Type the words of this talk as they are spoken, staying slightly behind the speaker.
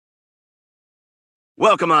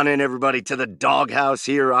Welcome on in, everybody, to the Doghouse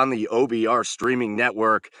here on the OBR streaming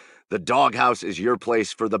network. The Doghouse is your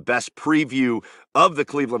place for the best preview of the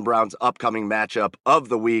Cleveland Browns' upcoming matchup of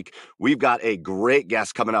the week. We've got a great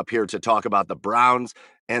guest coming up here to talk about the Browns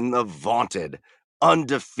and the vaunted,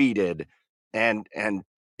 undefeated, and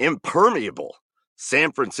impermeable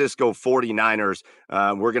San Francisco 49ers.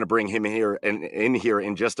 We're going to bring him here in here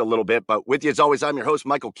in just a little bit. But with you, as always, I'm your host,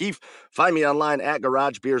 Michael Keefe. Find me online at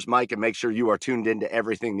Garage Beers Mike, and make sure you are tuned into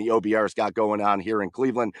everything the OBR's got going on here in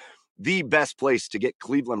Cleveland. The best place to get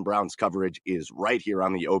Cleveland Browns coverage is right here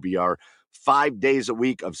on the OBR. 5 days a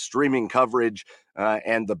week of streaming coverage,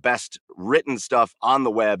 and the best written stuff on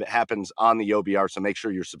the web happens on the OBR. So make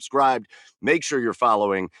sure you're subscribed, make sure you're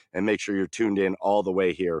following, and make sure you're tuned in all the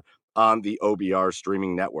way here on the OBR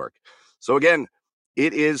streaming network. So again,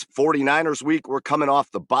 it is 49ers week. We're coming off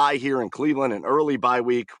the bye here in Cleveland, an early bye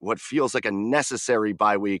week, what feels like a necessary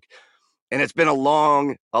bye week. And it's been a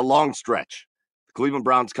long stretch. The Cleveland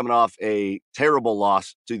Browns coming off a terrible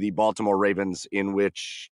loss to the Baltimore Ravens in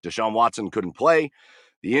which Deshaun Watson couldn't play.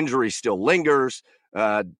 The injury still lingers.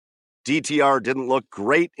 DTR didn't look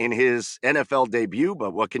great in his NFL debut,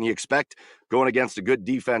 but what can you expect going against a good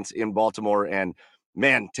defense in Baltimore? And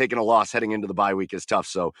man, taking a loss heading into the bye week is tough.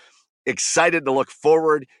 So excited to look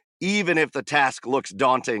forward. Even if the task looks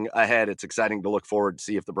daunting ahead, it's exciting to look forward to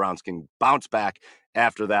see if the Browns can bounce back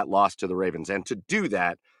after that loss to the Ravens. And to do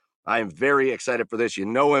that, I am very excited for this. You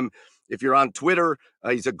know him. If you're on Twitter,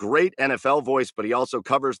 he's a great NFL voice, but he also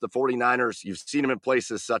covers the 49ers. You've seen him in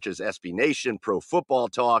places such as SB Nation, Pro Football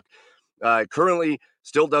Talk. Currently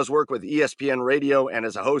still does work with ESPN Radio and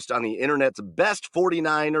is a host on the internet's best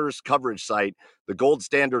 49ers coverage site, the Gold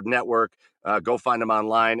Standard Network. Go find him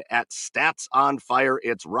online at Stats on Fire.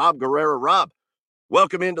 It's Rob Guerrero. Rob,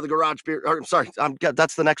 welcome into the Garage Beer.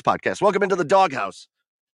 That's the next podcast. Welcome into the Doghouse.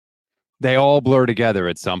 They all blur together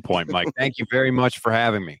at some point, Mike. Thank you very much for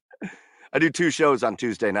having me. I do 2 shows on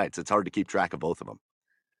Tuesday nights. It's hard to keep track of both of them.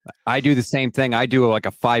 I do the same thing. I do like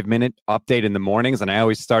a 5-minute update in the mornings, and I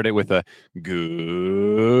always start it with a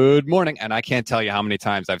good morning. And I can't tell you how many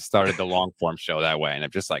times I've started the long form show that way. And I'm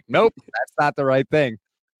just like, nope, that's not the right thing.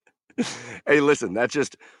 Hey, listen,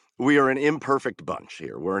 we are an imperfect bunch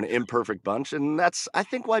here. We're an imperfect bunch. And that's, I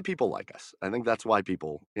think, why people like us. I think that's why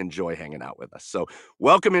people enjoy hanging out with us. So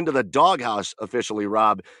welcome into the Doghouse officially,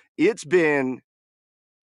 Rob. It's been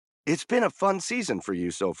a fun season for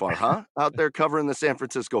you so far, huh? Out there covering the San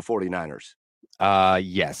Francisco 49ers.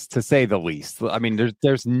 Yes, to say the least. I mean,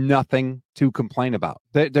 there's nothing to complain about.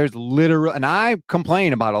 There's literally, and I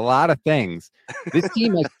complain about a lot of things. This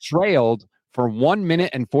team has trailed for 1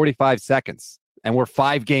 minute and 45 seconds, and we're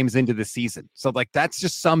 5 games into the season. So, like, that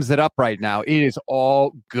just sums it up right now. It is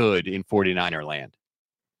all good in 49er land.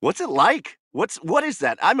 What's it like? What is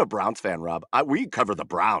that? I'm a Browns fan, Rob. We cover the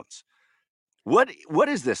Browns. What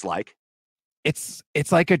is this like? It's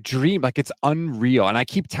like a dream. Like, it's unreal. And I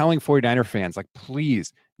keep telling 49er fans, like,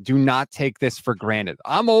 please do not take this for granted.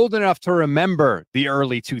 I'm old enough to remember the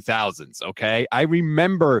early 2000s, okay? I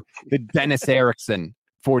remember the Dennis Erickson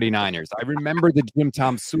 49ers. I remember the Jim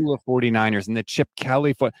Tom Sula 49ers and the Chip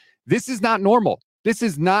Kelly. This is not normal. This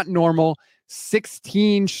is not normal.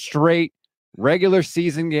 16 straight regular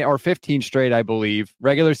season game, or 15 straight, I believe,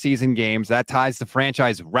 regular season games. That ties the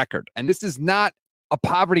franchise record. And this is not a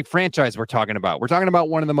poverty franchise we're talking about. We're talking about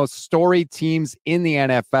one of the most storied teams in the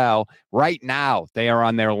NFL. Right now, they are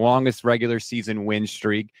on their longest regular season win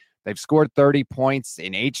streak. They've scored 30 points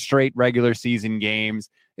in 8 straight regular season games.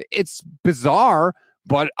 It's bizarre,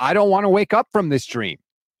 but I don't want to wake up from this dream.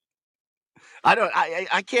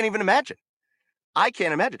 I can't even imagine. I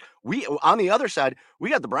can't imagine. On the other side, we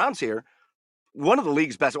got the Browns here. One of the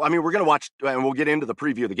league's best. I mean, we're going to watch, and we'll get into the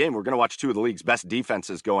preview of the game. We're going to watch 2 of the league's best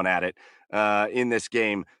defenses going at it in this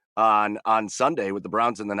game on Sunday with the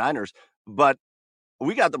Browns and the Niners. But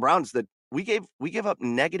we got the Browns that we gave up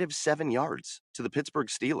 -7 yards to the Pittsburgh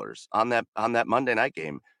Steelers on that Monday night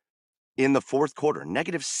game in the fourth quarter.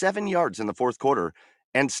 -7 yards in the fourth quarter,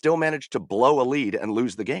 and still managed to blow a lead and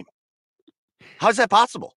lose the game. How's that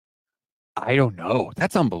possible? I don't know.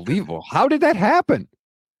 That's unbelievable. How did that happen?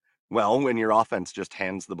 Well, when your offense just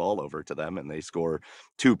hands the ball over to them and they score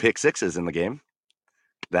 2 pick sixes in the game,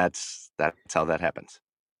 that's how that happens.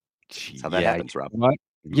 That's how that happens, Rob.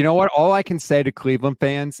 You know what? All I can say to Cleveland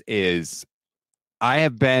fans is I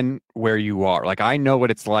have been where you are. Like, I know what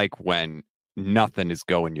it's like when nothing is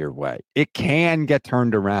going your way. It can get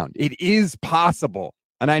turned around. It is possible.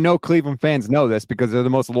 And I know Cleveland fans know this because they're the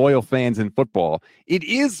most loyal fans in football. It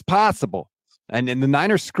is possible. And the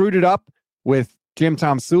Niners screwed it up with Jim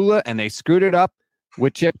Tom Sula, and they screwed it up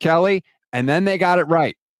with Chip Kelly, and then they got it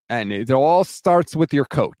right. And it all starts with your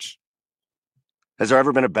coach. Has there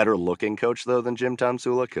ever been a better looking coach, though, than Jim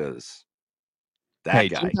Tomsula? Because that Hey,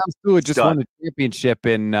 Jim guy, Tomsula just won stud. the championship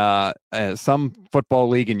in some football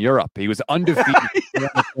league in Europe. He was undefeated in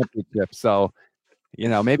the championship. So,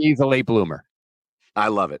 maybe he's a late bloomer. I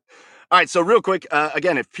love it. All right, so real quick,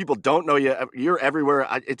 again, if people don't know you, you're everywhere.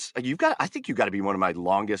 I think you got to be one of my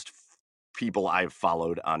longest people I've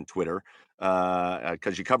followed on Twitter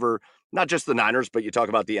because you cover not just the Niners, but you talk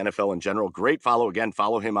about the NFL in general. Great follow. Again,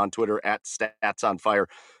 follow him on Twitter at Stats on Fire.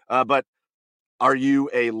 But are you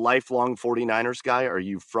a lifelong 49ers guy? Are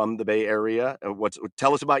you from the Bay Area?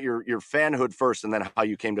 Tell us about your fanhood first and then how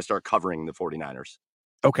you came to start covering the 49ers.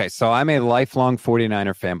 Okay, so I'm a lifelong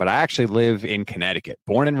 49er fan, but I actually live in Connecticut,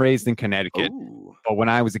 born and raised in Connecticut. Ooh. But when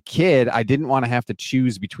I was a kid, I didn't want to have to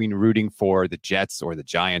choose between rooting for the Jets or the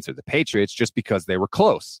Giants or the Patriots just because they were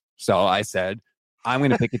close. So I said, I'm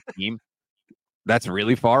going to pick a team that's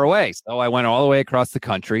really far away. So I went all the way across the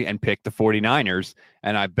country and picked the 49ers.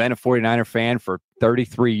 And I've been a 49er fan for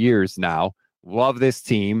 33 years now. Love this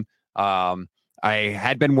team. I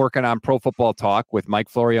had been working on Pro Football Talk with Mike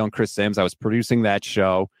Florio and Chris Sims. I was producing that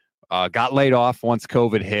show. Got laid off once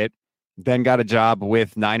COVID hit. Then got a job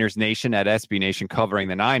with Niners Nation at SB Nation covering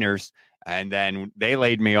the Niners. And then they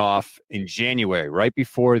laid me off in January, right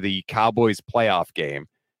before the Cowboys playoff game.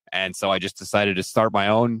 And so I just decided to start my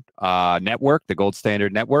own network, the Gold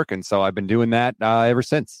Standard Network. And so I've been doing that ever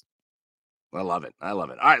since. I love it. I love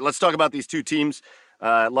it. All right, let's talk about these two teams.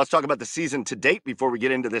 Let's talk about the season to date before we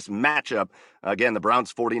get into this matchup. Again, the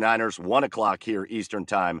Browns 49ers, 1 o'clock here Eastern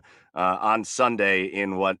time on Sunday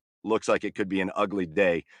in what looks like it could be an ugly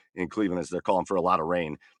day in Cleveland as they're calling for a lot of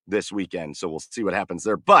rain this weekend. So we'll see what happens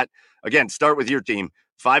there. But again, start with your team,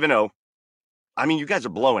 5-0. I mean, you guys are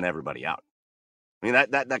blowing everybody out. I mean,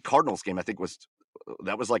 that Cardinals game, I think was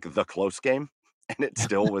like the close game. And it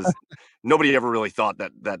still was nobody ever really thought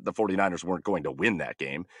that the 49ers weren't going to win that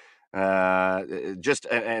game. Just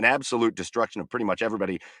an absolute destruction of pretty much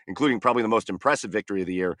everybody, including probably the most impressive victory of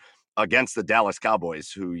the year against the Dallas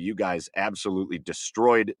Cowboys, who you guys absolutely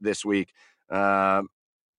destroyed this week. Uh,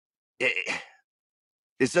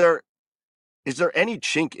 is there any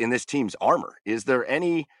chink in this team's armor? Is there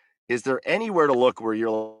anywhere to look where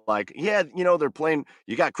you're like, yeah, they're playing,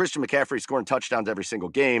 you got Christian McCaffrey scoring touchdowns every single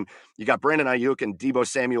game. You got Brandon Ayuk and Deebo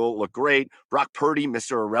Samuel look great. Brock Purdy,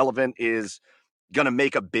 Mr. Irrelevant, is going to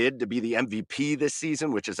make a bid to be the MVP this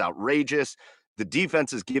season, which is outrageous. The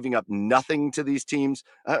defense is giving up nothing to these teams.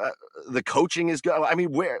 The coaching is good. I mean,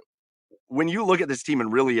 when you look at this team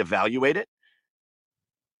and really evaluate it,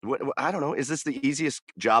 I don't know. Is this the easiest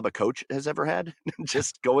job a coach has ever had?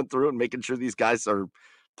 Just going through and making sure these guys are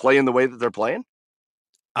playing the way that they're playing?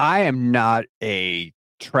 I am not a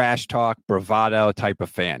trash talk, bravado type of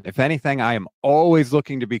fan. If anything, I am always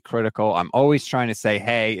looking to be critical. I'm always trying to say,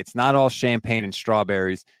 hey, it's not all champagne and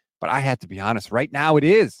strawberries. But I have to be honest, right now it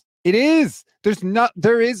is. It is.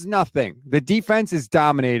 There is nothing. The defense is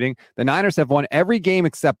dominating. The Niners have won every game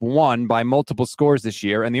except one by multiple scores this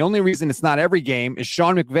year. And the only reason it's not every game is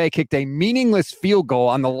Sean McVay kicked a meaningless field goal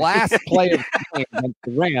on the last play of the game against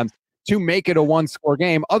the Rams to make it a one-score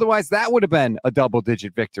game. Otherwise, that would have been a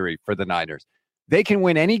double-digit victory for the Niners. They can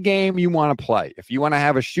win any game you want to play. If you want to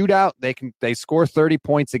have a shootout, they score 30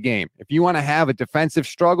 points a game. If you want to have a defensive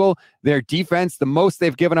struggle, their defense, the most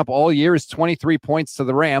they've given up all year is 23 points to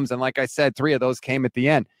the Rams. And like I said, 3 of those came at the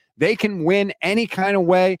end. They can win any kind of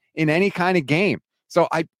way in any kind of game. So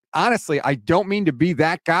I don't mean to be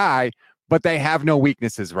that guy, but they have no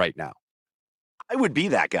weaknesses right now. I would be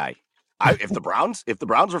that guy. If the Browns were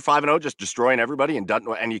 5-0, just destroying everybody and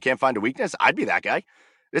you can't find a weakness, I'd be that guy.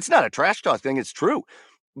 It's not a trash talk thing. It's true.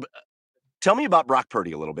 Tell me about Brock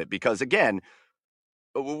Purdy a little bit, because again,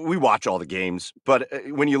 we watch all the games, but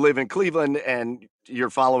when you live in Cleveland and you're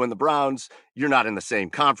following the Browns, you're not in the same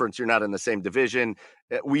conference. You're not in the same division.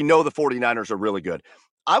 We know the 49ers are really good.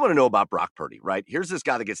 I want to know about Brock Purdy, right? Here's this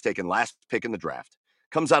guy that gets taken last pick in the draft,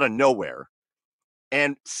 comes out of nowhere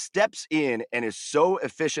and steps in and is so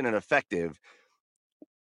efficient and effective.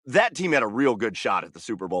 That team had a real good shot at the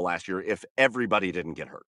Super Bowl last year if everybody didn't get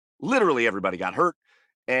hurt. Literally everybody got hurt,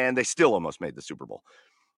 and they still almost made the Super Bowl.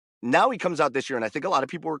 Now he comes out this year, and I think a lot of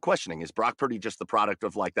people were questioning, is Brock Purdy just the product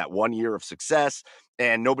of like that 1 year of success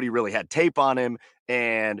and nobody really had tape on him?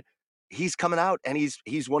 And he's coming out and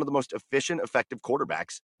he's one of the most efficient, effective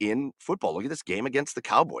quarterbacks in football. Look at this game against the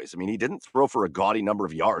Cowboys. I mean, he didn't throw for a gaudy number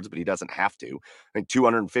of yards, but he doesn't have to. I think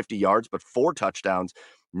 250 yards, but 4 touchdowns,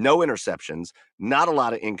 no interceptions, not a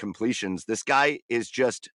lot of incompletions. This guy is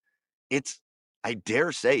just, I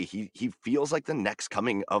dare say he feels like the next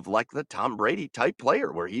coming of like the Tom Brady type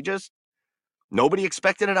player where he just Nobody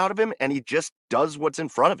expected it out of him, and he just does what's in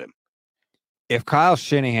front of him. If Kyle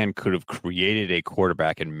Shanahan could have created a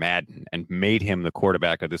quarterback in Madden and made him the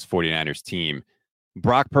quarterback of this 49ers team,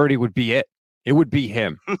 Brock Purdy would be it. It would be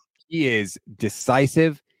him. He is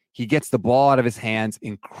decisive. He gets the ball out of his hands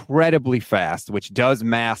incredibly fast, which does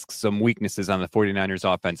mask some weaknesses on the 49ers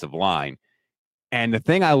offensive line. And the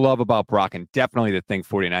thing I love about Brock, and definitely the thing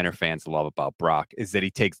 49er fans love about Brock, is that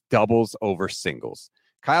he takes doubles over singles.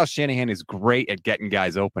 Kyle Shanahan is great at getting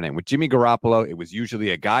guys open. And with Jimmy Garoppolo, it was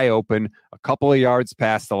usually a guy open a couple of yards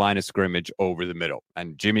past the line of scrimmage over the middle.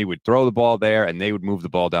 And Jimmy would throw the ball there, and they would move the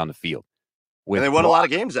ball down the field. And they won a lot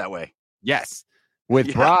of games that way. Yes.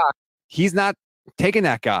 With Brock, he's not taking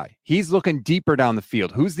that guy. He's looking deeper down the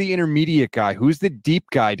field. Who's the intermediate guy? Who's the deep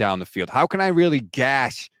guy down the field? How can I really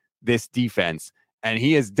gash this defense? And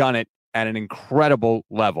he has done it at an incredible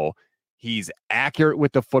level. He's accurate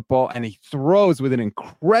with the football, and he throws with an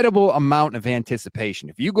incredible amount of anticipation.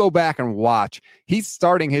 If you go back and watch, he's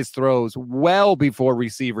starting his throws well before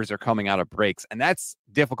receivers are coming out of breaks, and that's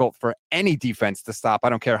difficult for any defense to stop.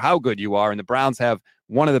 I don't care how good you are, and the Browns have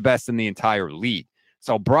one of the best in the entire league.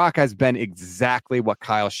 So Brock has been exactly what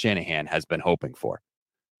Kyle Shanahan has been hoping for.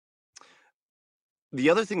 The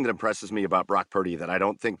other thing that impresses me about Brock Purdy that I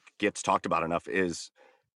don't think gets talked about enough is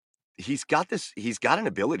he's got an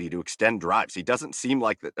ability to extend drives. He doesn't seem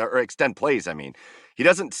like or extend plays. I mean, he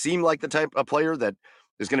doesn't seem like the type of player that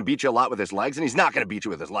is going to beat you a lot with his legs, and he's not going to beat you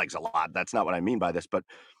with his legs a lot. That's not what I mean by this, but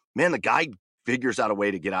man, the guy figures out a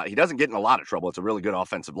way to get out. He doesn't get in a lot of trouble. It's a really good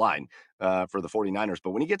offensive line for the 49ers,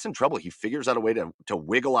 but when he gets in trouble, he figures out a way to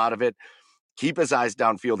wiggle out of it, keep his eyes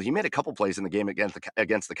downfield. He made a couple plays in the game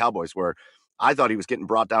against the Cowboys where I thought he was getting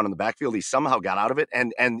brought down in the backfield. He somehow got out of it,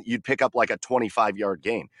 and you'd pick up like a 25-yard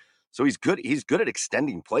gain. So he's good. He's good at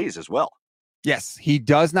extending plays as well. Yes, he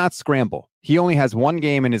does not scramble. He only has one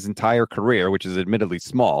game in his entire career, which is admittedly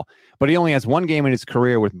small, but he only has one game in his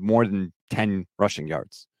career with more than 10 rushing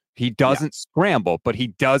yards. He doesn't scramble, but he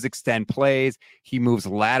does extend plays. He moves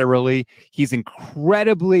laterally. He's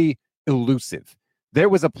incredibly elusive. There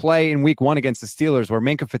was a play in week 1 against the Steelers where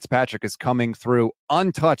Minkah Fitzpatrick is coming through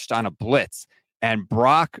untouched on a blitz, and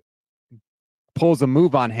Brock pulls a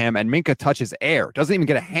move on him, and Minkah touches air. Doesn't even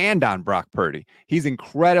get a hand on Brock Purdy. He's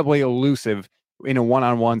incredibly elusive in a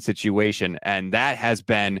one-on-one situation, and that has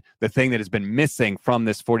been the thing that has been missing from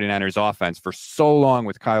this 49ers offense for so long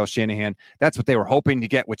with Kyle Shanahan. That's what they were hoping to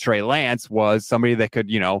get with Trey Lance, was somebody that could,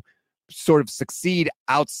 sort of succeed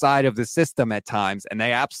outside of the system at times, and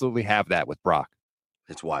they absolutely have that with Brock.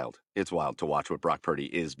 It's wild. It's wild to watch what Brock Purdy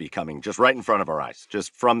is becoming just right in front of our eyes.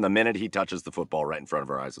 Just from the minute he touches the football right in front of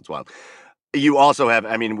our eyes. It's wild. You also have,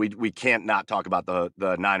 we can't not talk about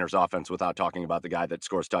the Niners offense without talking about the guy that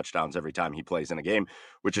scores touchdowns every time he plays in a game,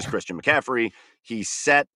 which is Christian McCaffrey. He he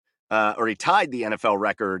tied the NFL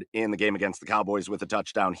record in the game against the Cowboys with a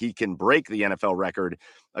touchdown. He can break the NFL record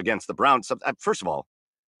against the Browns. First of all,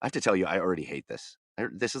 I have to tell you, I already hate this.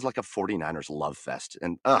 This is like a 49ers love fest.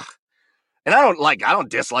 And I don't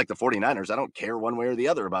dislike the 49ers. I don't care one way or the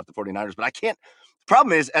other about the 49ers, but I can't. The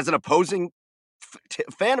problem is, as an opposing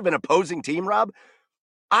fan of an opposing team, Rob,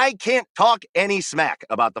 I can't talk any smack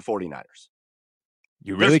about the 49ers.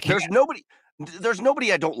 You really can't. There's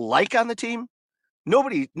nobody I don't like on the team.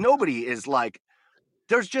 Nobody is like,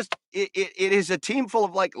 there's just, it is a team full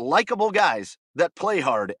of likable guys that play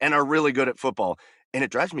hard and are really good at football. And it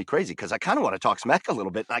drives me crazy because I kind of want to talk smack a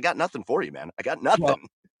little bit. And I got nothing for you, man. I got nothing. Well,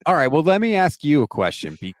 all right. Well, let me ask you a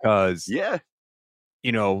question because,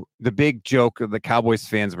 the big joke of the Cowboys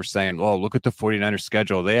fans were saying, oh, look at the 49ers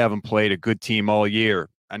schedule. They haven't played a good team all year.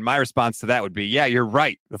 And my response to that would be, yeah, you're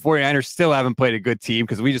right. The 49ers still haven't played a good team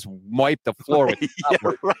because we just wiped the floor with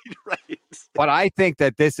right. But I think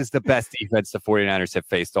that this is the best defense the 49ers have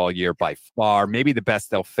faced all year by far, maybe the best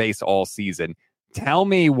they'll face all season. Tell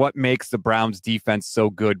me what makes the Browns defense so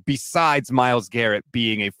good besides Myles Garrett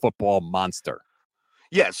being a football monster.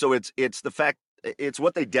 Yeah, so it's the fact, it's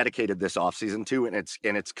what they dedicated this offseason to, and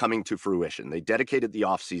it's coming to fruition. They dedicated the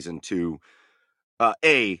offseason to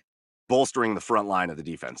bolstering the front line of the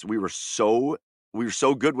defense. We were so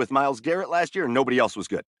good with Myles Garrett last year, and nobody else was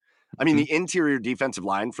good. I mean, the interior defensive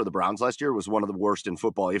line for the Browns last year was one of the worst in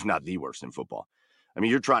football, if not the worst in football. I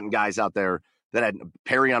mean, you're trotting guys out there that had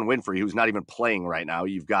Perrion Winfrey, who's not even playing right now.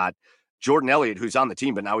 You've got Jordan Elliott, who's on the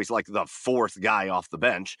team, but now he's like the fourth guy off the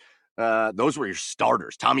bench. Those were your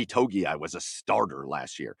starters. Tommy Togiai was a starter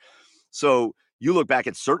last year. So you look back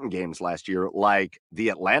at certain games last year, like the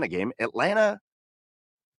Atlanta game. Atlanta,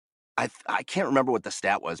 I can't remember what the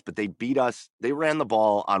stat was, but they beat us. They ran the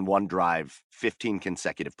ball on one drive, 15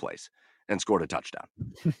 consecutive plays, and scored a touchdown.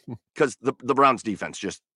 Because the Browns defense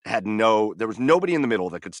just there was nobody in the middle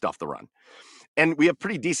that could stuff the run. And we have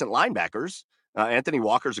pretty decent linebackers. Anthony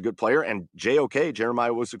Walker's a good player, and JOK,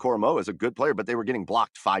 Jeremiah Owusu-Koramoah, is a good player, but they were getting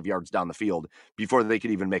blocked 5 yards down the field before they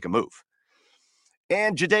could even make a move.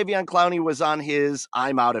 And Jadeveon Clowney was on his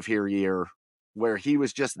I'm out of here year, where he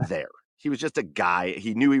was just there. He was just a guy.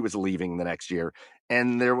 He knew he was leaving the next year,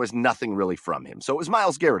 and there was nothing really from him. So it was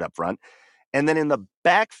Myles Garrett up front. And then in the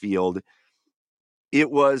backfield, it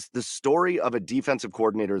was the story of a defensive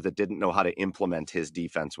coordinator that didn't know how to implement his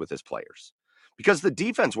defense with his players. Because the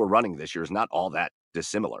defense we're running this year is not all that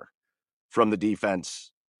dissimilar from the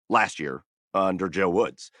defense last year under Joe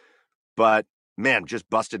Woods. But man, just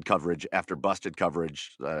busted coverage after busted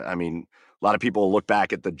coverage. I mean, a lot of people look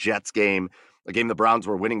back at the Jets game, a game the Browns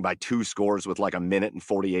were winning by 2 scores with like a minute and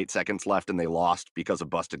 48 seconds left, and they lost because of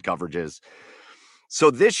busted coverages. So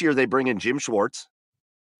this year they bring in Jim Schwartz.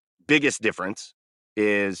 Biggest difference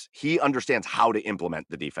is he understands how to implement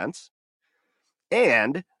the defense.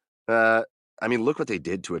 And, I mean, look what they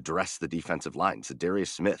did to address the defensive line. So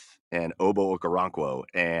Darius Smith and Obo Okoronkwo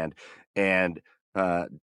and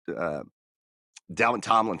Dalvin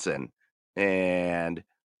Tomlinson and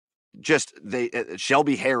just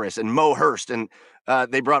Shelby Harris and Mo Hurst. And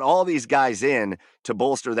they brought all these guys in to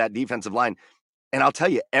bolster that defensive line. And I'll tell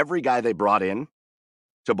you, every guy they brought in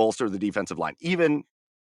to bolster the defensive line, even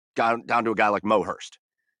down to a guy like Mo Hurst,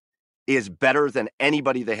 is better than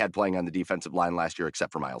anybody they had playing on the defensive line last year,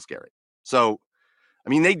 except for Myles Garrett. So,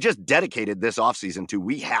 I mean, they just dedicated this offseason to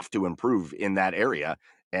we have to improve in that area,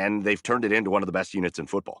 and they've turned it into one of the best units in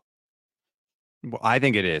football. Well, I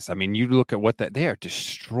think it is. I mean, you look at what they are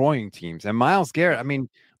destroying teams. And Myles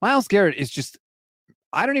Garrett is just,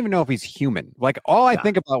 I don't even know if he's human. Like, all I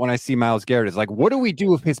think about when I see Myles Garrett is like, what do we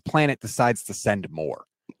do if his planet decides to send more?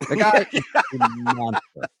 The guy is a monster.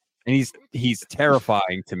 And he's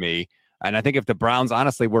terrifying to me. And I think if the Browns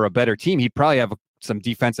honestly were a better team, he'd probably have some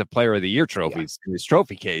defensive player of the year trophies in his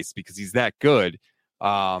trophy case because he's that good.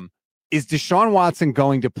 Is Deshaun Watson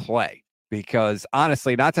going to play? Because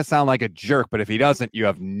honestly, not to sound like a jerk, but if he doesn't, you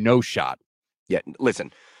have no shot. Yeah,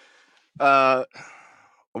 listen,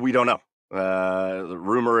 we don't know. The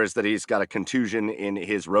rumor is that he's got a contusion in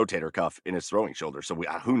his rotator cuff in his throwing shoulder. So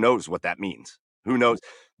who knows what that means? Who knows?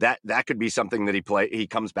 That could be something that he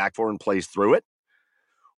comes back for and plays through it.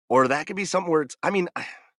 Or that could be something where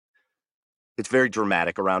it's very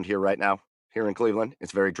dramatic around here right now, here in Cleveland.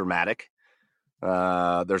 It's very dramatic.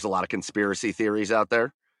 There's a lot of conspiracy theories out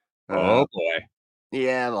there. Oh boy.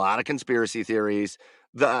 Yeah, a lot of conspiracy theories.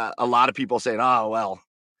 A lot of people saying, oh, well,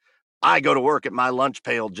 I go to work at my lunch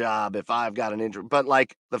pail job if I've got an injury. But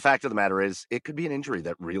like the fact of the matter is, it could be an injury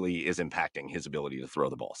that really is impacting his ability to throw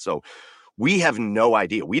the ball. So we have no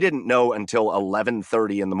idea. We didn't know until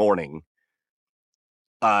 11:30 in the morning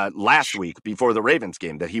last week before the Ravens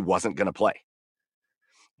game that he wasn't going to play.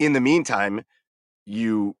 In the meantime,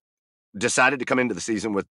 you decided to come into the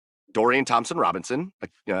season with Dorian Thompson-Robinson,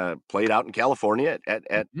 played out in California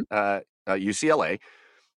at UCLA.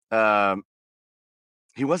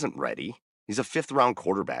 He wasn't ready. He's a 5th-round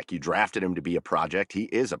quarterback. You drafted him to be a project. He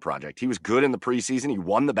is a project. He was good in the preseason. He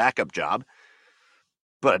won the backup job.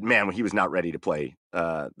 But, man, he was not ready to play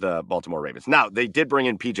the Baltimore Ravens. Now, they did bring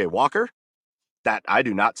in P.J. Walker. That I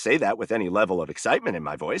do not say that with any level of excitement in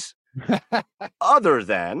my voice. Other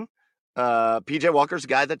than P.J. Walker's a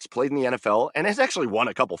guy that's played in the NFL and has actually won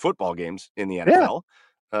a couple football games in the NFL.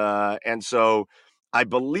 And so I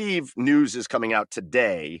believe news is coming out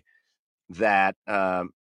today that, and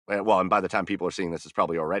by the time people are seeing this, it's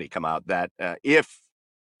probably already come out, that if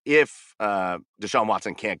Deshaun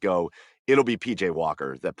Watson can't go, it'll be P.J.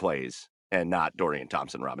 Walker that plays and not Dorian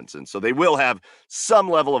Thompson-Robinson. So they will have some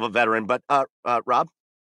level of a veteran. But, Rob,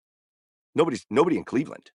 nobody in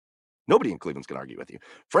Cleveland. Nobody in Cleveland's going to argue with you.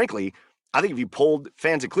 Frankly, I think if you polled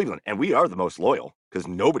fans in Cleveland, and we are the most loyal because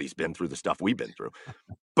nobody's been through the stuff we've been through.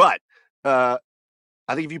 But I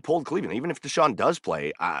think if you polled Cleveland, even if Deshaun does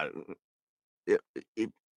play,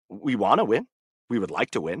 we want to win. We would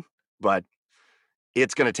like to win. But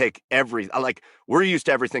it's going to take we're used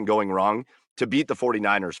to everything going wrong. To beat the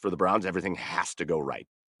 49ers for the Browns, everything has to go right.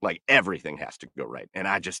 Like, everything has to go right. And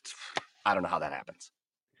I don't know how that happens.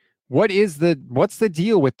 What's the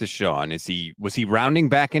deal with Deshaun? Was he rounding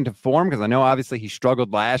back into form? Because I know obviously he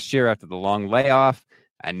struggled last year after the long layoff.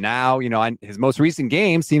 And now, his most recent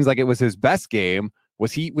game seems like it was his best game.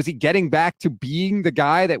 Was he getting back to being the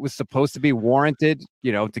guy that was supposed to be warranted,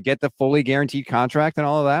 to get the fully guaranteed contract and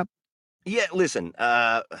all of that? Yeah, listen,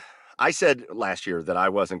 I said last year that I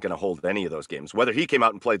wasn't going to hold any of those games, whether he came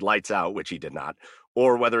out and played lights out, which he did not,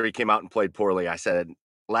 or whether he came out and played poorly. I said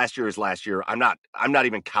last year is last year. I'm not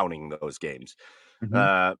even counting those games.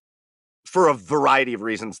 Mhm. for a variety of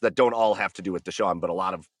reasons that don't all have to do with Deshaun, but a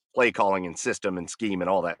lot of play calling and system and scheme and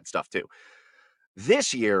all that stuff too.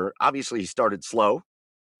 This year, obviously, he started slow.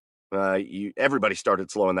 Everybody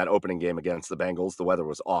started slow in that opening game against the Bengals. The weather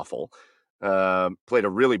was awful. Played a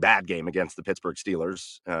really bad game against the Pittsburgh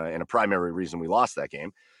Steelers, and a primary reason we lost that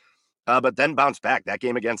game. But then bounced back. That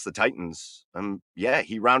game against the Titans, yeah,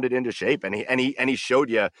 he rounded into shape, and he showed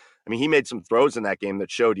you. I mean, he made some throws in that game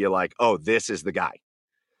that showed you like, oh, this is the guy.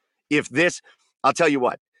 If this, I'll tell you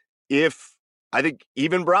what. If I think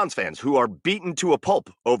even Browns fans who are beaten to a pulp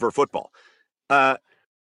over football, uh,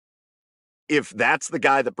 if that's the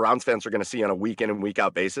guy that Browns fans are going to see on a week in and week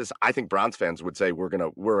out basis, I think Browns fans would say we're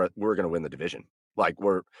gonna win the division. Like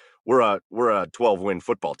we're a 12-win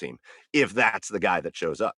football team if that's the guy that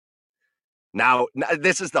shows up. Now,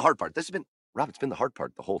 this is the hard part. This has been Rob. It's been the hard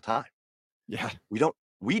part the whole time. Yeah. We don't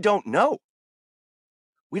know.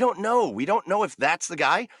 We don't know. We don't know if that's the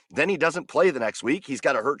guy. Then he doesn't play the next week. He's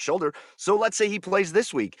got a hurt shoulder. So let's say he plays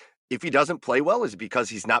this week. If he doesn't play well, is it because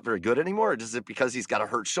he's not very good anymore, or is it because he's got a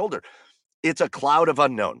hurt shoulder? It's a cloud of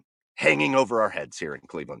unknown hanging over our heads here in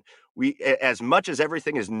Cleveland. As much as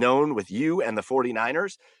everything is known with you and the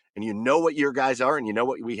 49ers, and you know what your guys are and you know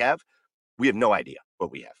what we have no idea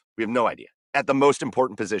what we have. We have no idea. At the most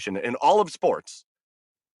important position in all of sports,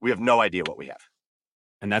 we have no idea what we have.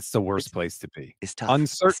 And that's the worst It's place to be. it's tough.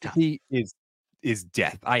 It's tough. Uncertainty is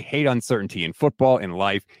death. I hate uncertainty in football, in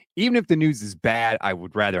life. Even if the news is bad, I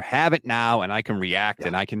would rather have it now and I can react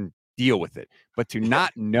and I can deal with it. But to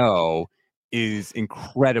not know is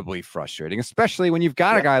incredibly frustrating, especially when you've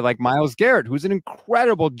got a guy like Myles Garrett, who's an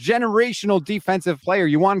incredible generational defensive player.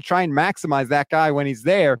 You want to try and maximize that guy when he's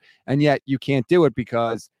there, and yet you can't do it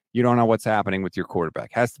because you don't know what's happening with your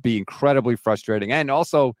quarterback. Has to be incredibly frustrating and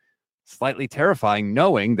also slightly terrifying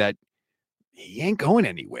knowing that he ain't going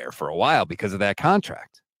anywhere for a while because of that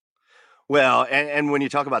contract. Well, and when you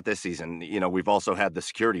talk about this season, we've also had the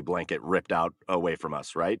security blanket ripped out away from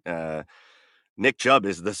us, right? Nick Chubb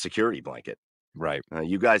is the security blanket. Right.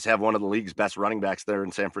 You guys have one of the league's best running backs there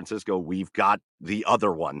in San Francisco. We've got the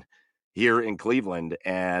other one here in Cleveland,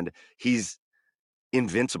 and he's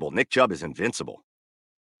invincible. Nick Chubb is invincible.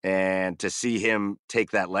 And to see him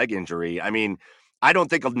take that leg injury, I mean, I don't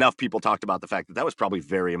think enough people talked about the fact that was probably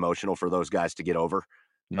very emotional for those guys to get over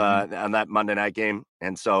on that Monday night game.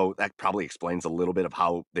 And so that probably explains a little bit of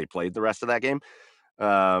how they played the rest of that game.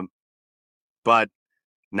 But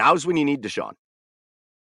now's when you need Deshaun.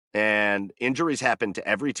 And injuries happen to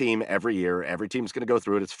every team every year. Every team's going to go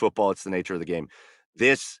through it. It's football. It's the nature of the game.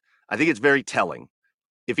 I think it's very telling.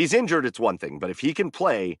 If he's injured, it's one thing. But if he can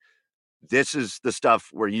play, this is the stuff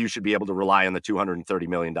where you should be able to rely on the $230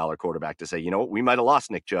 million quarterback to say, you know what, we might have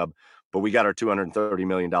lost Nick Chubb, but we got our $230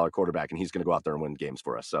 million quarterback, and he's going to go out there and win games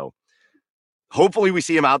for us. So hopefully we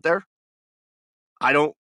see him out there.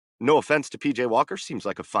 No offense to PJ Walker, seems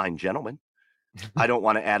like a fine gentleman. I don't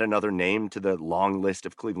want to add another name to the long list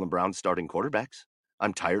of Cleveland Browns starting quarterbacks.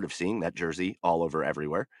 I'm tired of seeing that jersey all over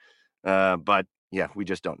everywhere. But yeah, we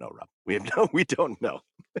just don't know, Rob. We don't know.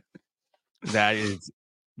 That is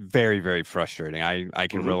very, very frustrating. I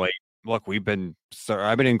can relate. Look, I've been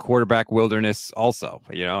in quarterback wilderness also.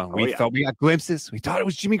 We thought we got glimpses. We thought it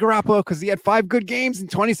was Jimmy Garoppolo because he had 5 good games in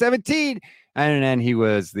 2017. And then he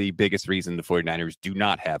was the biggest reason the 49ers do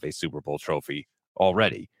not have a Super Bowl trophy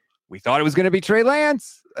already. We thought it was going to be Trey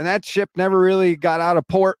Lance, and that ship never really got out of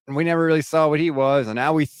port, and we never really saw what he was. And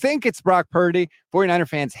now we think it's Brock Purdy. 49er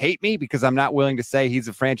fans hate me because I'm not willing to say he's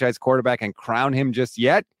a franchise quarterback and crown him just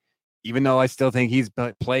yet, even though I still think he's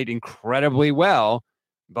played incredibly well.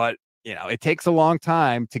 But, it takes a long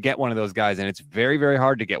time to get one of those guys, and it's very, very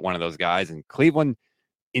hard to get one of those guys. And Cleveland,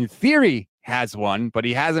 in theory, has one, but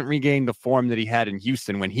he hasn't regained the form that he had in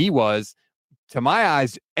Houston when he was, to my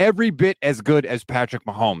eyes, every bit as good as Patrick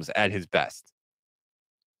Mahomes at his best.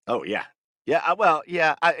 Oh, yeah. Yeah, well,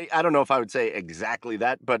 yeah, I don't know if I would say exactly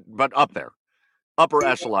that, but up there. Upper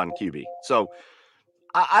echelon QB. So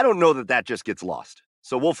I don't know that just gets lost.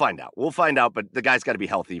 So we'll find out. But the guy's got to be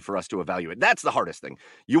healthy for us to evaluate. That's the hardest thing.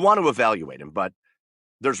 You want to evaluate him, but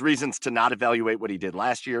there's reasons to not evaluate what he did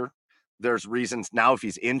last year. There's reasons now if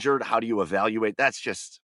he's injured, how do you evaluate? That's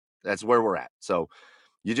where we're at. So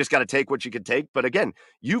you just got to take what you can take. But again,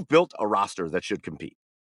 you've built a roster that should compete.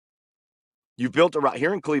 You've built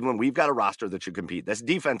here in Cleveland, we've got a roster that should compete. This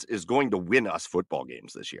defense is going to win us football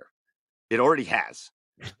games this year. It already has.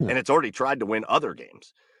 And it's already tried to win other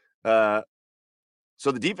games.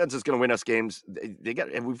 So the defense is going to win us games.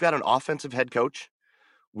 We've got an offensive head coach.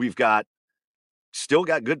 We've still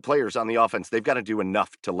got good players on the offense. They've got to do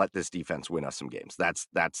enough to let this defense win us some games. That's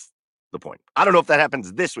the point. I don't know if that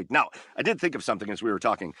happens this week. Now, I did think of something as we were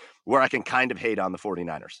talking where I can kind of hate on the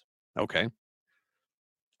 49ers. Okay.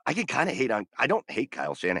 I can kind of hate on, I don't hate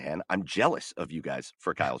Kyle Shanahan. I'm jealous of you guys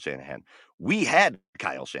for Kyle Shanahan. We had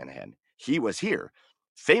Kyle Shanahan. He was here.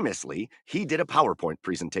 Famously, he did a PowerPoint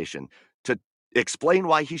presentation to explain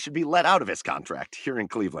why he should be let out of his contract here in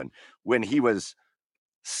Cleveland when he was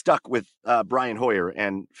stuck with Brian Hoyer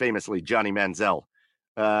and famously Johnny Manziel.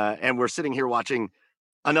 And we're sitting here watching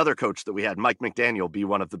another coach that we had, Mike McDaniel, be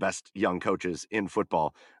one of the best young coaches in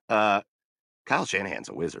football. Kyle Shanahan's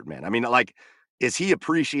a wizard, man. I mean, like, is he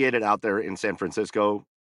appreciated out there in San Francisco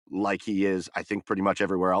like he is, I think, pretty much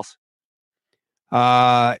everywhere else?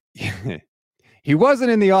 He wasn't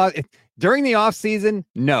in the off during the off season.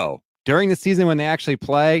 No, during the season when they actually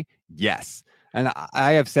play, yes. And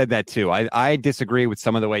I have said that too. I disagree with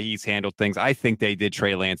some of the way he's handled things. I think they did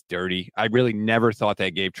Trey Lance dirty. I really never thought they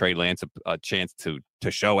gave Trey Lance a chance to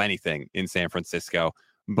show anything in San Francisco.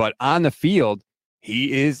 But on the field,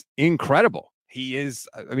 he is incredible. He is.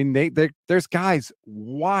 I mean, there's guys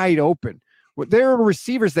wide open. There are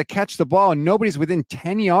receivers that catch the ball and nobody's within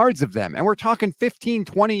 10 yards of them. And we're talking 15,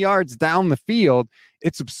 20 yards down the field.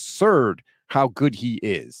 It's absurd how good he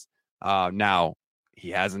is. Now, he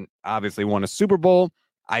hasn't obviously won a Super Bowl.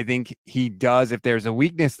 I think he does. If there's a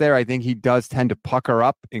weakness there, I think he does tend to pucker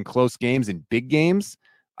up in close games and big games.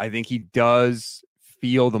 I think he does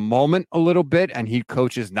feel the moment a little bit, and he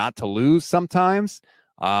coaches not to lose sometimes.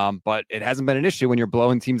 But it hasn't been an issue when you're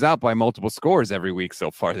blowing teams out by multiple scores every week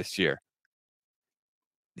so far this year.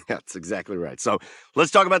 Yeah, that's exactly right. So let's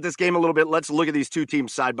talk about this game a little bit. Let's look at these two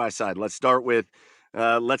teams side by side. Let's start with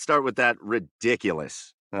that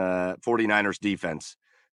ridiculous 49ers defense.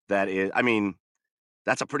 That is, I mean,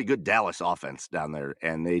 that's a pretty good Dallas offense down there.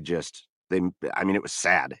 And it was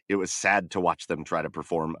sad. It was sad to watch them try to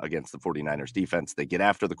perform against the 49ers defense. They get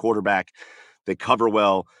after the quarterback. They cover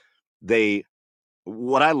well.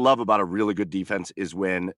 What I love about a really good defense is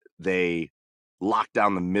when they lock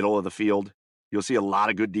down the middle of the field. You'll see a lot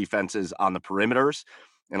of good defenses on the perimeters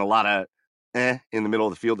and a lot of in the middle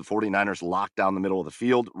of the field. The 49ers lock down the middle of the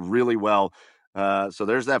field really well. So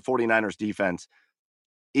there's that 49ers defense.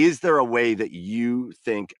 Is there a way that you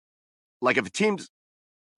think, like if a team's,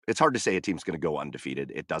 it's hard to say a team's going to go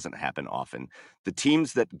undefeated. It doesn't happen often. The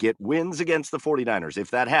teams that get wins against the 49ers,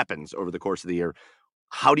 if that happens over the course of the year,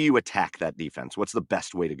 how do you attack that defense? What's the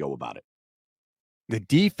best way to go about it? The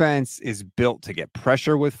defense is built to get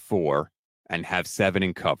pressure with 4 and have 7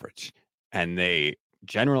 in coverage. And they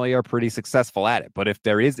generally are pretty successful at it. But if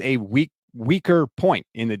there is a weaker point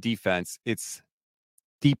in the defense, it's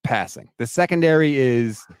deep passing. The secondary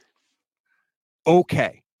is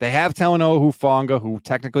okay. They have Talanoa Hufanga, who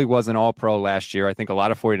technically was an all-pro last year. I think a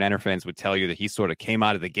lot of 49er fans would tell you that he sort of came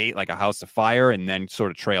out of the gate like a house of fire and then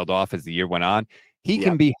sort of trailed off as the year went on. He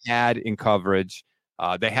can be had in coverage.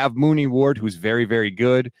 They have Mooney Ward, who's very, very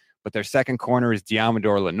good, but their second corner is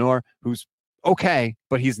Diamador Lenore, who's okay,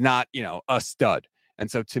 but he's not, a stud.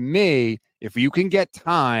 And so to me, if you can get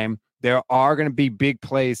time, there are going to be big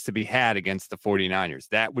plays to be had against the 49ers.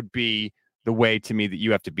 That would be the way to me that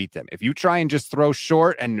you have to beat them. If you try and just throw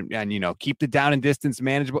short and keep the down and distance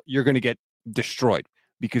manageable, you're going to get destroyed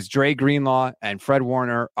because Dre Greenlaw and Fred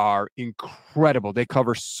Warner are incredible. They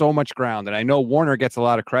cover so much ground. And I know Warner gets a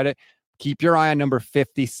lot of credit. Keep your eye on number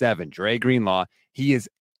 57, Dre Greenlaw. He is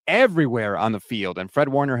everywhere on the field. And Fred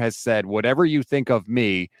Warner has said, whatever you think of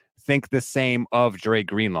me, think the same of Dre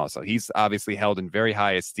Greenlaw. So he's obviously held in very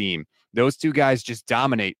high esteem. Those two guys just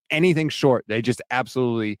dominate anything short. They just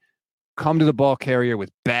absolutely come to the ball carrier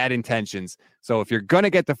with bad intentions. So if you're going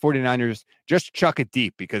to get the 49ers, just chuck it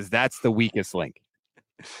deep because that's the weakest link.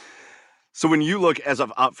 So when you look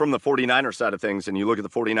from the 49ers side of things and you look at the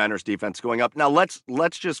 49ers defense going up, now let's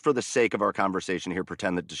just for the sake of our conversation here,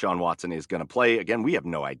 pretend that Deshaun Watson is going to play. Again, we have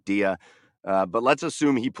no idea, but let's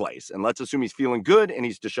assume he plays and let's assume he's feeling good and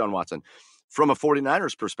he's Deshaun Watson. From a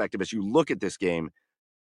 49ers perspective, as you look at this game,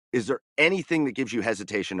 is there anything that gives you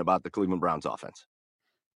hesitation about the Cleveland Browns offense?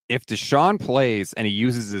 If Deshaun plays and he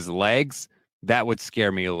uses his legs, that would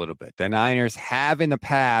scare me a little bit. The Niners have in the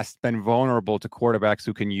past been vulnerable to quarterbacks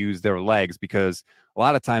who can use their legs because a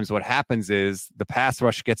lot of times what happens is the pass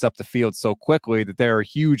rush gets up the field so quickly that there are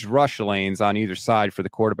huge rush lanes on either side for the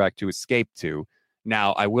quarterback to escape to.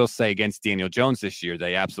 Now, I will say against Daniel Jones this year,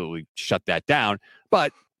 they absolutely shut that down,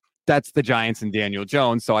 but that's the Giants and Daniel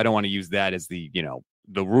Jones. So I don't want to use that as the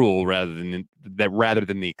rule rather than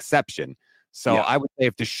the exception. So I would say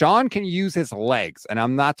if Deshaun can use his legs, and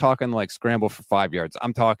I'm not talking like scramble for 5 yards,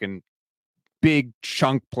 I'm talking big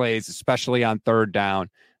chunk plays, especially on third down,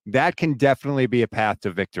 that can definitely be a path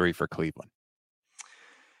to victory for Cleveland.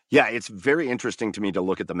 Yeah, it's very interesting to me to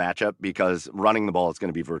look at the matchup because running the ball is going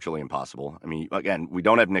to be virtually impossible. I mean, again, we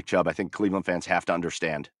don't have Nick Chubb. I think Cleveland fans have to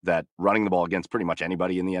understand that running the ball against pretty much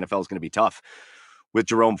anybody in the NFL is going to be tough with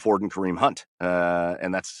Jerome Ford and Kareem Hunt.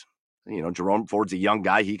 And that's, Jerome Ford's a young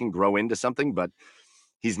guy. He can grow into something, but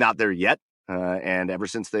he's not there yet. And ever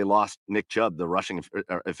since they lost Nick Chubb, the rushing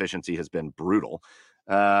efficiency has been brutal.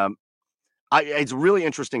 It's really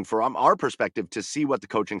interesting from our perspective to see what the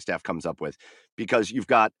coaching staff comes up with, because you've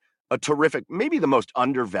got a terrific, maybe the most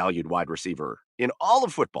undervalued wide receiver in all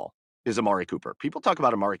of football is Amari Cooper. People talk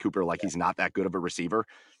about Amari Cooper like he's not that good of a receiver,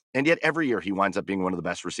 and yet every year he winds up being one of the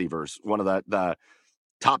best receivers, one of the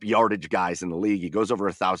top yardage guys in the league. He goes over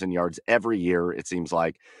 1,000 yards every year, it seems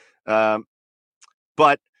like.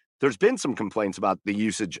 But there's been some complaints about the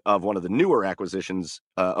usage of one of the newer acquisitions,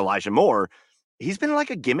 Elijah Moore. He's been like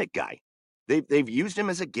a gimmick guy. They've used him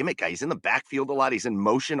as a gimmick guy. He's in the backfield a lot. He's in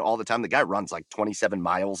motion all the time. The guy runs like 27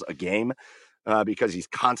 miles a game because he's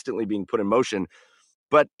constantly being put in motion.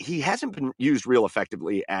 But he hasn't been used real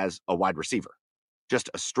effectively as a wide receiver, just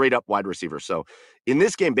a straight up wide receiver. So in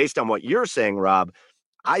this game, based on what you're saying, Rob,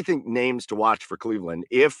 I think names to watch for Cleveland,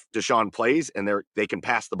 if Deshaun plays and they can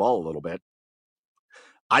pass the ball a little bit,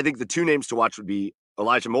 I think the two names to watch would be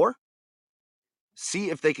Elijah Moore. See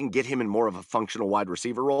if they can get him in more of a functional wide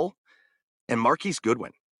receiver role. And Marquise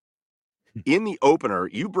Goodwin. In the opener,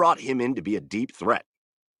 you brought him in to be a deep threat.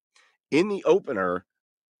 In the opener,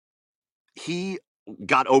 he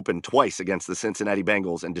got open twice against the Cincinnati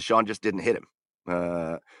Bengals, and Deshaun just didn't hit him.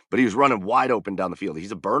 But he was running wide open down the field.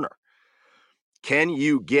 He's a burner. Can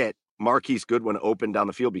you get Marquise Goodwin open down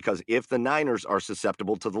the field? Because if the Niners are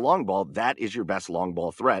susceptible to the long ball, that is your best long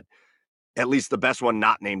ball threat, at least the best one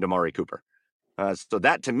not named Amari Cooper. So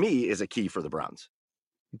that, to me, is a key for the Browns.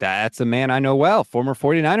 That's a man I know well, former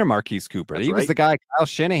 49er Marquise Cooper. That's he was the guy Kyle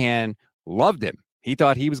Shanahan loved him. He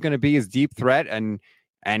thought he was going to be his deep threat, and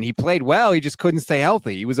he played well. He just couldn't stay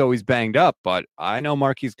healthy. He was always banged up, but I know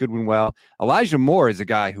Marquise Goodwin well. Elijah Moore is a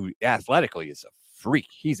guy who athletically is a freak.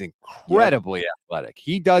 He's incredibly athletic.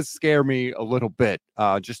 He does scare me a little bit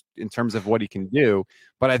just in terms of what he can do,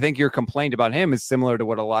 but I think your complaint about him is similar to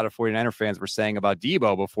what a lot of 49er fans were saying about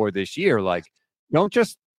Debo before this year. Like, don't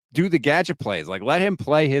just do the gadget plays. Like, let him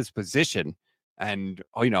play his position, and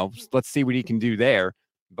let's see what he can do there.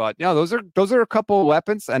 But those are a couple of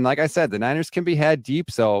weapons, and like I said, the Niners can be had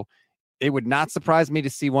deep, so it would not surprise me to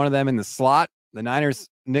see one of them in the slot. The Niners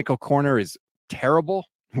nickel corner is terrible,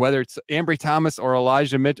 whether it's Ambry Thomas or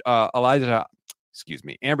Ambry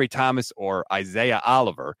Thomas or Isaiah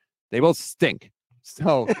Oliver. They both stink.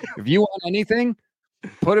 So if you want anything,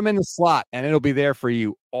 put him in the slot, and it'll be there for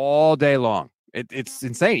you all day long. It's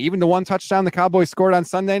insane. Even the one touchdown the Cowboys scored on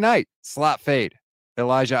Sunday night, slot fade,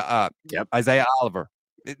 Isaiah Oliver.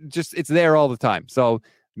 It's there all the time. So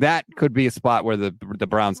that could be a spot where the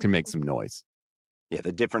Browns can make some noise. Yeah,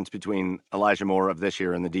 the difference between Elijah Moore of this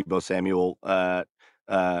year and the Deebo Samuel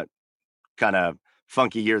kind of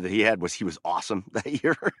funky year that he had was he was awesome that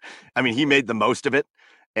year. I mean, he made the most of it.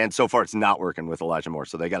 And so far, it's not working with Elijah Moore.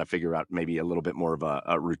 So they got to figure out maybe a little bit more of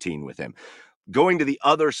a routine with him. Going to the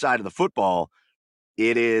other side of the football,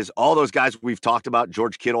 it is all those guys we've talked about.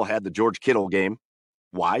 George Kittle had the George Kittle game.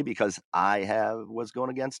 Why? Because I was going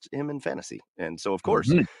against him in fantasy. And so, of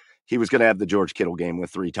course, he was going to have the George Kittle game with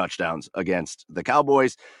 3 touchdowns against the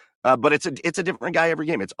Cowboys. But it's a different guy every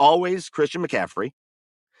game. It's always Christian McCaffrey.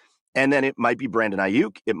 And then it might be Brandon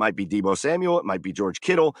Ayuk. It might be Deebo Samuel. It might be George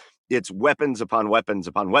Kittle. It's weapons upon weapons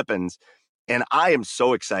upon weapons. And I am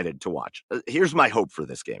so excited to watch. Here's my hope for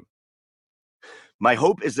this game. My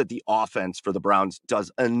hope is that the offense for the Browns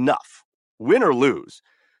does enough, win or lose,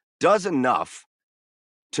 does enough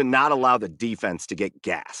to not allow the defense to get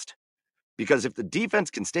gassed. Because if the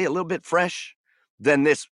defense can stay a little bit fresh, then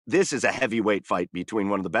this is a heavyweight fight between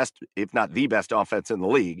one of the best, if not the best offense in the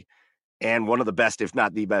league, and one of the best, if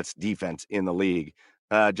not the best defense in the league.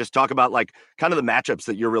 Just talk about like kind of the matchups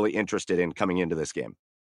that you're really interested in coming into this game.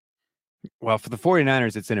 Well, for the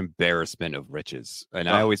 49ers, it's an embarrassment of riches. And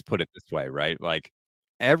I always put it this way, right? Like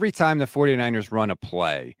every time the 49ers run a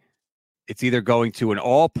play, it's either going to an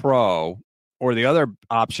all-pro or the other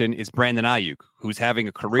option is Brandon Ayuk, who's having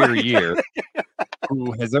a career year,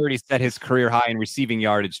 who has already set his career high in receiving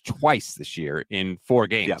yardage twice this year in 4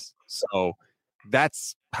 games. Yep. So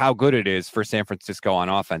that's how good it is for San Francisco on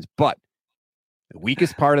offense. But the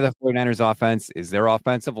weakest part of the 49ers offense is their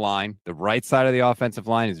offensive line. The right side of the offensive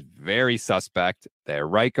line is very suspect. Their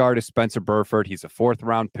right guard is Spencer Burford. He's a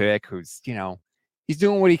 4th-round pick who's, he's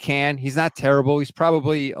doing what he can. He's not terrible. He's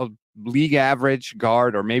probably a league average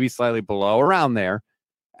guard or maybe slightly below, around there.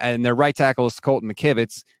 And their right tackle is Colton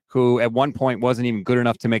McKivitz, who at one point wasn't even good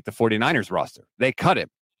enough to make the 49ers roster. They cut him.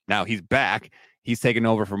 Now he's back. He's taken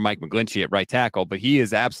over from Mike McGlinchey at right tackle, but he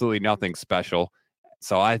is absolutely nothing special.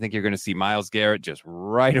 So I think you're going to see Myles Garrett just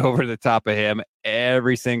right over the top of him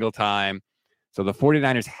every single time. So the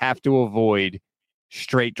 49ers have to avoid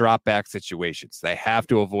straight drop back situations. They have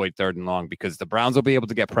to avoid 3rd and long because the Browns will be able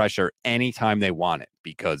to get pressure anytime they want it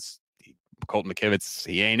because Colton McKivitz,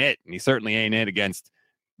 he ain't it. And he certainly ain't it against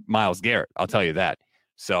Myles Garrett. I'll tell you that.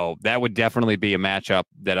 So that would definitely be a matchup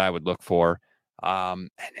that I would look for. And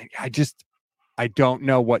I don't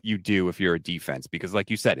know what you do if you're a defense because, like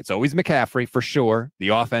you said, it's always McCaffrey for sure. The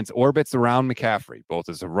offense orbits around McCaffrey, both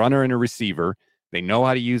as a runner and a receiver. They know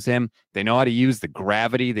how to use him. They know how to use the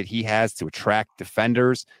gravity that he has to attract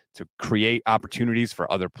defenders, to create opportunities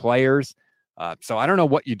for other players. So I don't know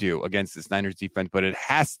what you do against this Niners defense, but it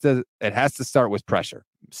has to start with pressure.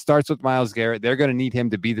 Starts with Myles Garrett. They're going to need him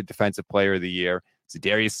to be the defensive player of the year.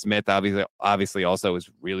 Zadarius Smith obviously also is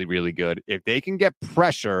really, really good. If they can get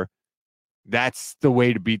pressure, that's the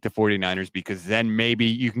way to beat the 49ers because then maybe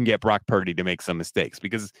you can get Brock Purdy to make some mistakes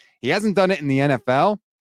because he hasn't done it in the NFL,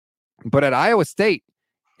 but at Iowa State,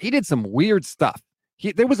 he did some weird stuff.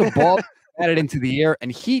 There was a ball added into the air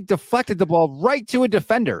and he deflected the ball right to a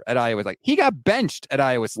defender at Iowa. Like he got benched at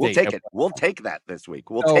Iowa State. We'll take it. We'll take that this week.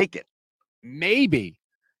 We'll take it. Maybe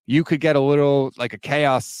you could get a little like a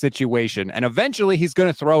chaos situation and eventually he's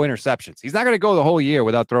going to throw interceptions. He's not going to go the whole year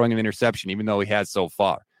without throwing an interception, even though he has so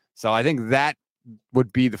far. So I think that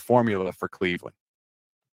would be the formula for Cleveland.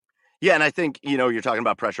 Yeah, and I think, you're talking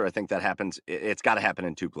about pressure. I think that happens. It's got to happen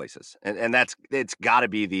in two places. And it's got to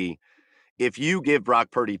be if you give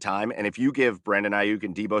Brock Purdy time and if you give Brandon Ayuk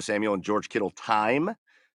and Deebo Samuel and George Kittle time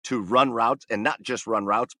to run routes and not just run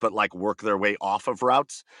routes, but like work their way off of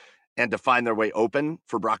routes and to find their way open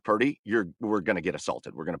for Brock Purdy, we're going to get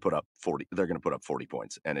assaulted. We're going to put up 40. They're going to put up 40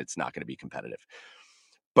 points and it's not going to be competitive.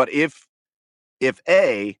 But if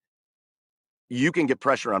you can get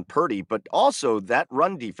pressure on Purdy, but also that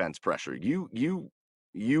run defense pressure. You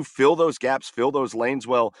fill those gaps, fill those lanes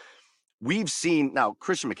well. We've seen now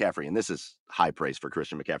Christian McCaffrey, and this is high praise for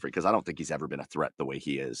Christian McCaffrey because I don't think he's ever been a threat the way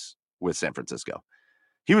he is with San Francisco.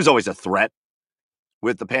 He was always a threat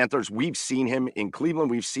with the Panthers. We've seen him in Cleveland.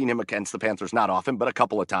 We've seen him against the Panthers, not often, but a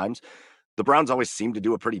couple of times. The Browns always seem to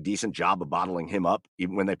do a pretty decent job of bottling him up,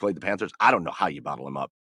 even when they played the Panthers. I don't know how you bottle him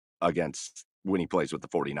up against when he plays with the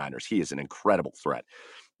 49ers. He is an incredible threat.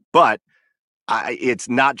 But it's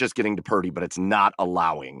not just getting to Purdy, but it's not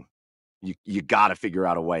allowing. You got to figure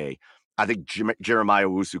out a way. I think Jeremiah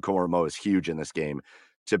Owusu-Koramoah is huge in this game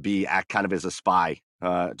to be kind of as a spy,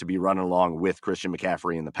 to be running along with Christian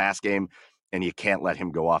McCaffrey in the pass game. And you can't let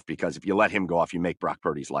him go off because if you let him go off, you make Brock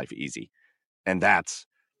Purdy's life easy. And that's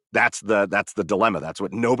the dilemma. That's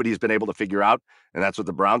what nobody's been able to figure out. And that's what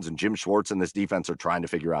the Browns and Jim Schwartz and this defense are trying to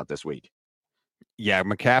figure out this week. Yeah,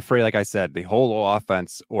 McCaffrey, like I said, the whole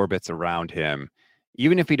offense orbits around him.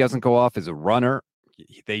 Even if he doesn't go off as a runner,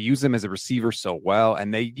 they use him as a receiver so well,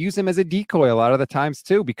 and they use him as a decoy a lot of the times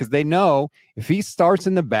too, because they know if he starts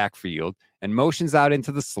in the backfield and motions out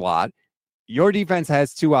into the slot, your defense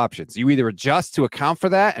has two options. You either adjust to account for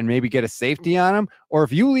that and maybe get a safety on him, or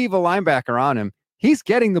if you leave a linebacker on him, he's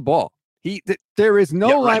getting the ball. There is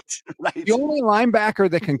no right. The only linebacker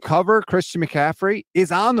that can cover Christian McCaffrey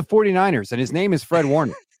is on the 49ers, and his name is Fred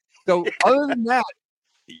Warner. So other than that,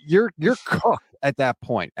 you're cooked at that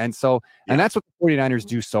point. And so, and that's what the 49ers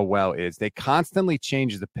do so well is they constantly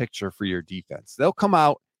change the picture for your defense. They'll come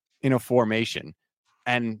out in a formation,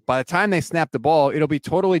 and by the time they snap the ball, it'll be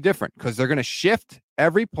totally different because they're going to shift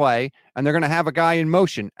every play, and they're going to have a guy in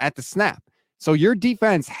motion at the snap. So your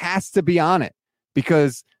defense has to be on it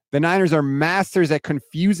because the Niners are masters at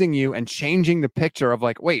confusing you and changing the picture of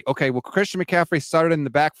like, wait, okay, well, Christian McCaffrey started in the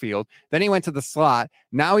backfield. Then he went to the slot.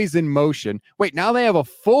 Now he's in motion. Wait, now they have a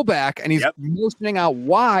fullback and he's motioning out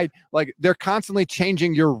wide. Like they're constantly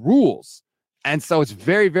changing your rules. And so it's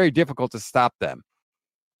very, very difficult to stop them.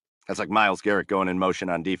 That's like Myles Garrett going in motion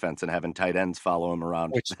on defense and having tight ends follow him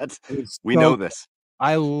around. We know this.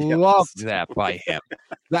 I loved that by him.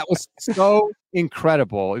 That was so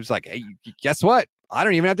incredible. It was like, hey, guess what? I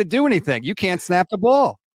don't even have to do anything. You can't snap the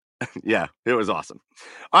ball. Yeah, it was awesome.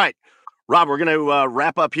 All right, Rob, we're going to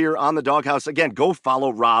wrap up here on the Doghouse. Again, go follow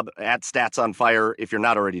Rob at Stats on Fire. If you're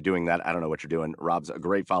not already doing that, I don't know what you're doing. Rob's a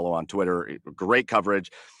great follow on Twitter. Great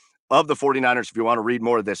coverage of the 49ers. If you want to read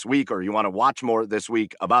more this week or you want to watch more this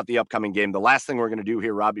week about the upcoming game, the last thing we're going to do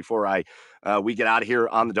here, Rob, before we get out of here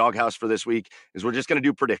on the Doghouse for this week is we're just going to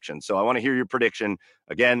do predictions. So I want to hear your prediction.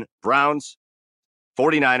 Again, Browns,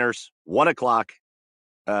 49ers, 1 o'clock.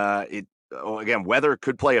 again, weather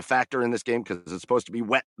could play a factor in this game because it's supposed to be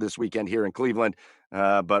wet this weekend here in Cleveland.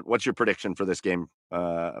 But what's your prediction for this game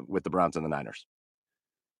with the Browns and the Niners?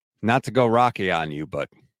 Not to go rocky on you, but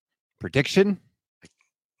prediction?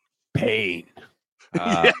 Pain.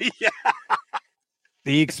 Yeah.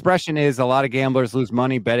 The expression is a lot of gamblers lose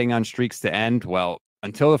money betting on streaks to end. Well,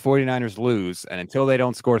 until the 49ers lose and until they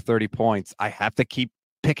don't score 30 points, I have to keep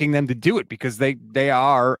picking them to do it because they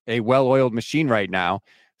are a well-oiled machine right now.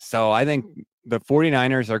 So I think the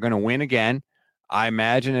 49ers are going to win again. I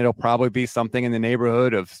imagine it'll probably be something in the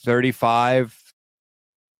neighborhood of 35.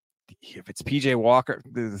 If it's PJ Walker,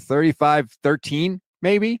 35-13,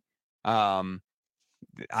 maybe.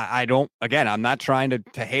 I don't, again, I'm not trying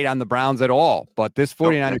to hate on the Browns at all, but this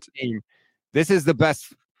 49ers team, this is the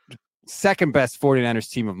second best 49ers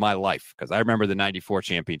team of my life, because I remember the 94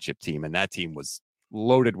 championship team, and that team was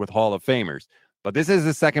loaded with Hall of Famers. But this is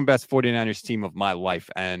the second best 49ers team of my life,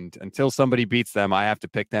 and until somebody beats them, I have to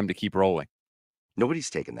pick them to keep rolling. Nobody's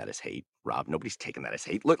taking that as hate, Rob. Nobody's taking that as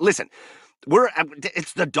hate. Look, listen,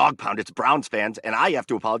 it's the Dog Pound. It's Browns fans, and I have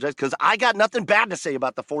to apologize because I got nothing bad to say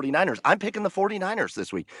about the 49ers. I'm picking the 49ers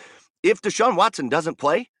this week. If Deshaun Watson doesn't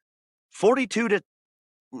play, 42-9.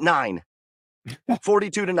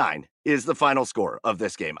 42-9 is the final score of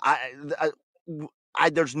this game.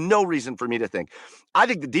 There's no reason for me to think. I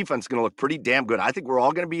think the defense is going to look pretty damn good. I think we're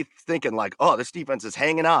all going to be thinking like, oh, this defense is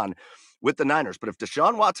hanging on with the Niners. But if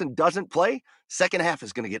Deshaun Watson doesn't play, second half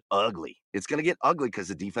is going to get ugly. It's going to get ugly because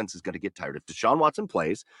the defense is going to get tired. If Deshaun Watson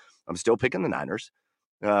plays, I'm still picking the Niners.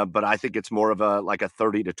 But I think it's more of a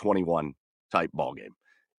 30-21 type ball game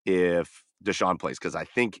if Deshaun plays, because I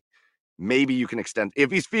think maybe you can extend,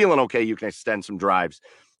 if he's feeling okay, you can extend some drives,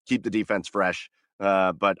 keep the defense fresh.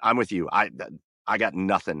 But I'm with you. I got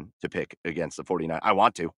nothing to pick against the 49ers. I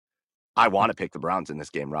want to pick the Browns in this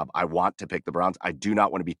game, Rob. I want to pick the Browns. I do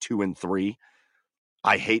not want to be 2-3.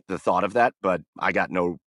 I hate the thought of that, but I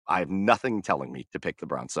have nothing telling me to pick the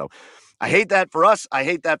Browns. So I hate that for us. I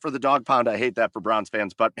hate that for the Dog Pound. I hate that for Browns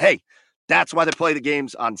fans. But hey, that's why they play the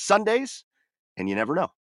games on Sundays. And you never know.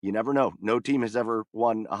 You never know. No team has ever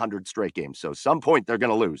won 100 straight games. So some point they're going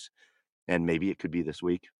to lose. And maybe it could be this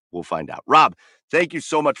week. We'll find out. Rob, thank you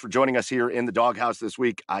so much for joining us here in the Doghouse this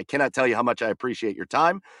week. I cannot tell you how much I appreciate your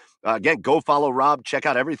time. Again, go follow Rob. Check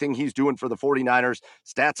out everything he's doing for the 49ers.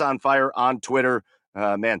 Stats on Fire on Twitter.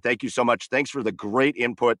 Man, thank you so much. Thanks for the great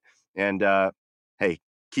input. And hey,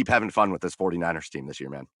 keep having fun with this 49ers team this year,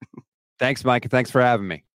 man. Thanks, Mike. Thanks for having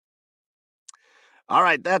me. All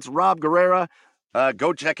right, that's Rob Guerrera.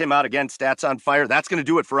 Go check him out again. Stats on Fire. That's going to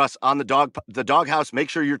do it for us on the Doghouse. Make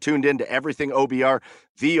sure you're tuned in to everything OBR,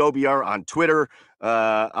 the OBR on Twitter,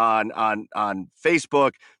 on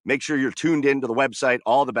Facebook. Make sure you're tuned into the website.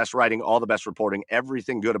 All the best writing, all the best reporting,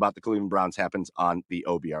 everything good about the Cleveland Browns happens on the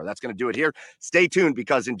OBR. That's going to do it here. Stay tuned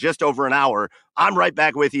because in just over an hour, I'm right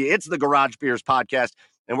back with you. It's the Garage Beers podcast,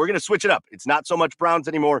 and we're going to switch it up. It's not so much Browns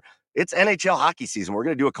anymore. It's NHL hockey season. We're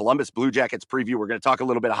going to do a Columbus Blue Jackets preview. We're going to talk a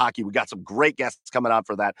little bit of hockey. We got some great guests coming on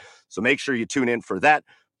for that. So make sure you tune in for that.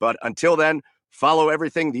 But until then, follow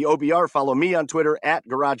everything, the OBR. Follow me on Twitter at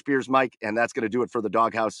Garage Beers Mike. And that's going to do it for the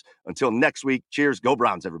Doghouse. Until next week, cheers. Go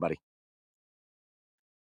Browns, everybody.